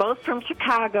we are both from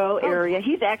Chicago area.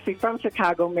 He's actually from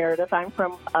Chicago, Meredith. I'm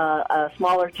from a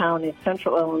smaller town in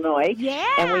central Illinois. Yeah.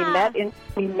 And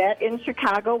we met in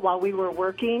Chicago while we were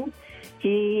working.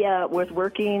 He was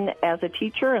working as a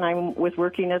teacher, and I was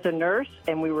working as a nurse,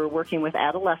 and we were working with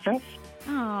adolescents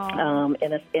in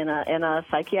a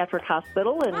psychiatric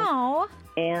hospital.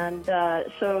 And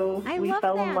so we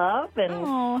fell in love.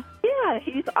 And yeah,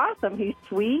 he's awesome. He's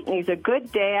sweet, and he's a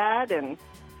good dad, and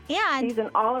he's an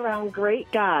all-around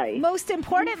great guy. Most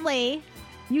importantly,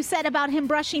 you said about him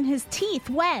brushing his teeth.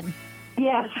 When?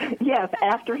 Yes.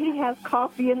 After he has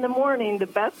coffee in the morning, the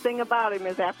best thing about him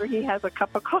is after he has a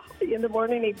cup of coffee in the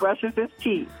morning, he brushes his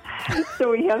teeth.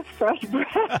 So he has fresh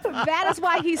breath. That is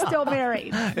why he's still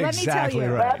married. Let me tell you.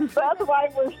 Right. That's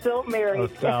why we're still married.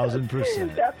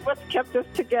 1,000%. That's what's kept us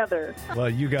together. Well,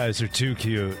 you guys are too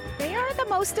cute. They are the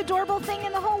most adorable thing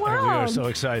in the whole world. And we are so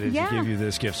excited to give you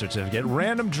this gift certificate.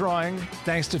 Random drawing,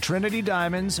 thanks to Trinity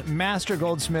Diamonds, Master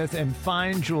Goldsmith, and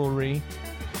Fine Jewelry.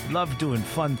 Love doing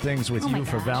fun things with you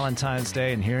for Valentine's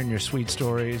Day and hearing your sweet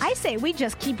stories. I say we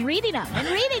just keep reading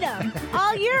them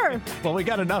all year. Well, we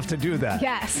got enough to do that.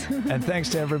 Yes. And thanks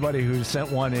to everybody who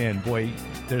sent one in. Boy,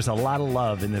 there's a lot of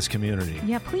love in this community.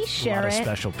 Yeah, please share it. A lot of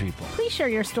special people. Please share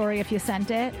your story if you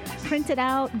sent it. Print it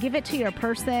out. Give it to your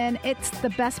person. It's the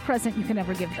best present you can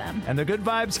ever give them. And the good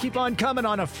vibes keep on coming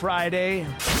on a Friday.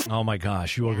 Oh, my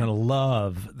gosh. You are going to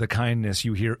love the kindness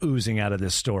you hear oozing out of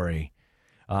this story.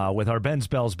 With our Ben's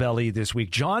Bells Belly this week.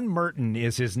 John Merton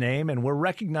is his name, and we're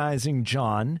recognizing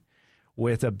John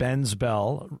with a Ben's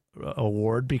Bell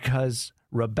award because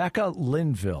Rebecca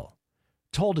Linville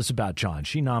told us about John.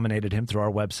 She nominated him through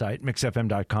our website,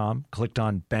 mixfm.com, clicked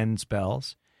on Ben's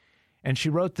Bells, and she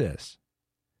wrote this.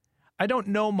 I don't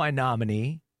know my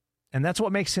nominee, and that's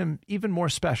what makes him even more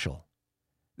special.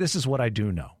 This is what I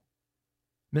do know.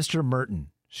 Mr.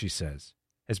 Merton, she says,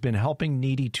 has been helping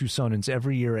needy Tucsonans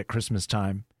every year at Christmas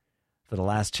time for the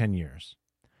last 10 years.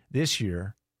 This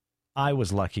year, I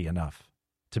was lucky enough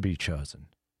to be chosen,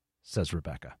 says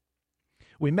Rebecca.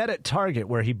 We met at Target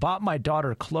where he bought my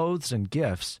daughter clothes and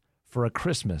gifts for a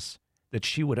Christmas that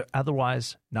she would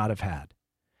otherwise not have had.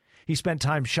 He spent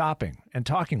time shopping and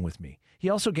talking with me. He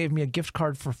also gave me a gift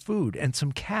card for food and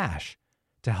some cash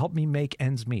to help me make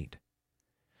ends meet.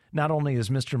 Not only is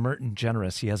Mr. Merton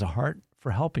generous, he has a heart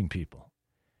for helping people.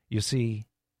 You see,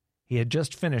 he had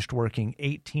just finished working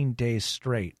 18 days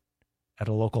straight at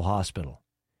a local hospital,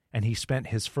 and he spent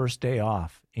his first day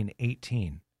off in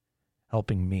 18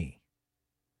 helping me.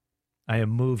 I am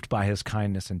moved by his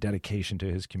kindness and dedication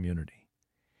to his community.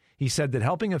 He said that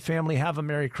helping a family have a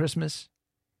Merry Christmas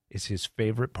is his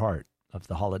favorite part of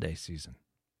the holiday season.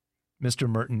 Mr.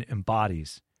 Merton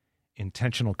embodies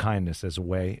intentional kindness as a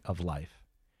way of life.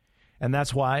 And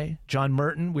that's why, John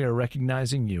Merton, we are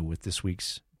recognizing you with this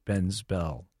week's Ben's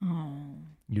Bell. Oh.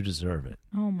 You deserve it.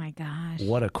 Oh, my gosh.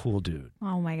 What a cool dude.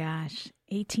 Oh, my gosh.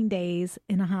 18 days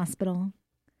in a hospital.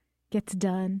 Gets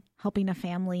done helping a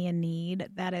family in need.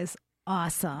 That is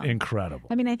awesome. Incredible.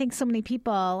 I mean, I think so many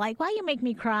people, like, why you make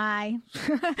me cry?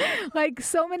 Like,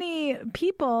 so many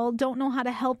people don't know how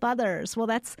to help others. Well,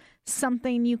 that's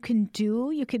something you can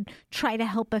do. You could try to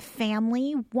help a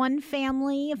family, one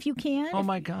family, if you can. Oh,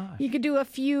 my gosh. You could do a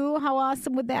few. How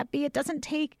awesome would that be? It doesn't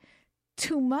take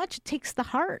too much. It takes the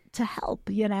heart to help,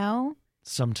 you know?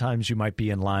 Sometimes you might be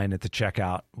in line at the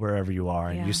checkout, wherever you are,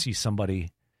 and you see somebody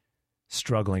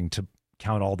struggling to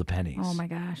count all the pennies. Oh, my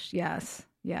gosh. Yes.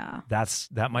 Yeah.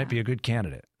 That might be a good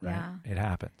candidate, right? Yeah. It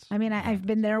happens. I mean, I've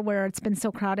been there where it's been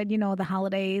so crowded, you know, the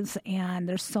holidays, and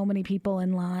there's so many people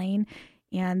in line.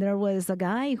 And there was a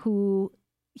guy who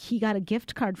he got a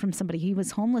gift card from somebody. He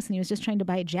was homeless, and he was just trying to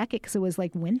buy a jacket because it was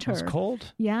like winter. It's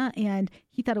cold. Yeah, and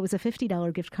he thought it was a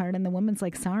 $50 gift card, and the woman's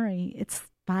like, sorry, it's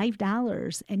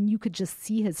 $5. And you could just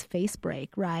see his face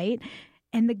break, right?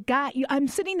 And the guy, I'm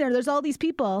sitting there, there's all these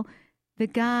people. The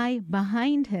guy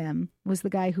behind him was the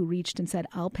guy who reached and said,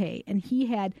 I'll pay. And he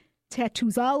had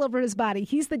tattoos all over his body.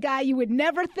 He's the guy you would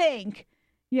never think,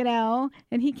 you know?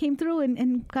 And he came through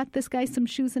and got this guy some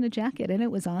shoes and a jacket, and it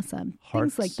was awesome.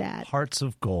 Things like that. Hearts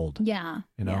of gold. Yeah.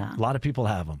 You know, a lot of people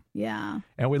have them. Yeah.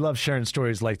 And we love sharing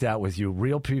stories like that with you.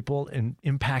 Real people and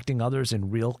impacting others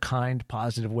in real, kind,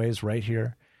 positive ways right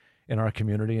here in our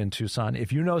community in Tucson.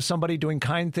 If you know somebody doing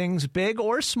kind things, big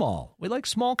or small, we like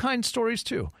small, kind stories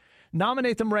too.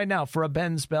 Nominate them right now for a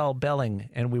Ben's Bell Belling,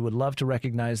 and we would love to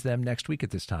recognize them next week at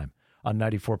this time on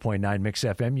 94.9 Mix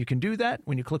FM. You can do that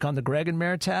when you click on the Greg and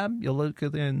Mare tab. You'll look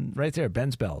in right there,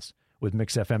 Ben's Bells with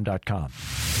mixfm.com.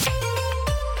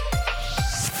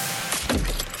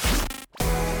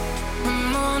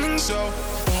 Morning show,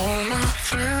 all my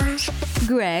friends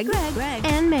Greg,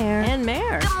 and Mare. And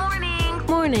Mare. Good morning.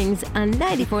 Mornings on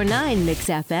 94.9 Mix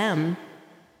FM.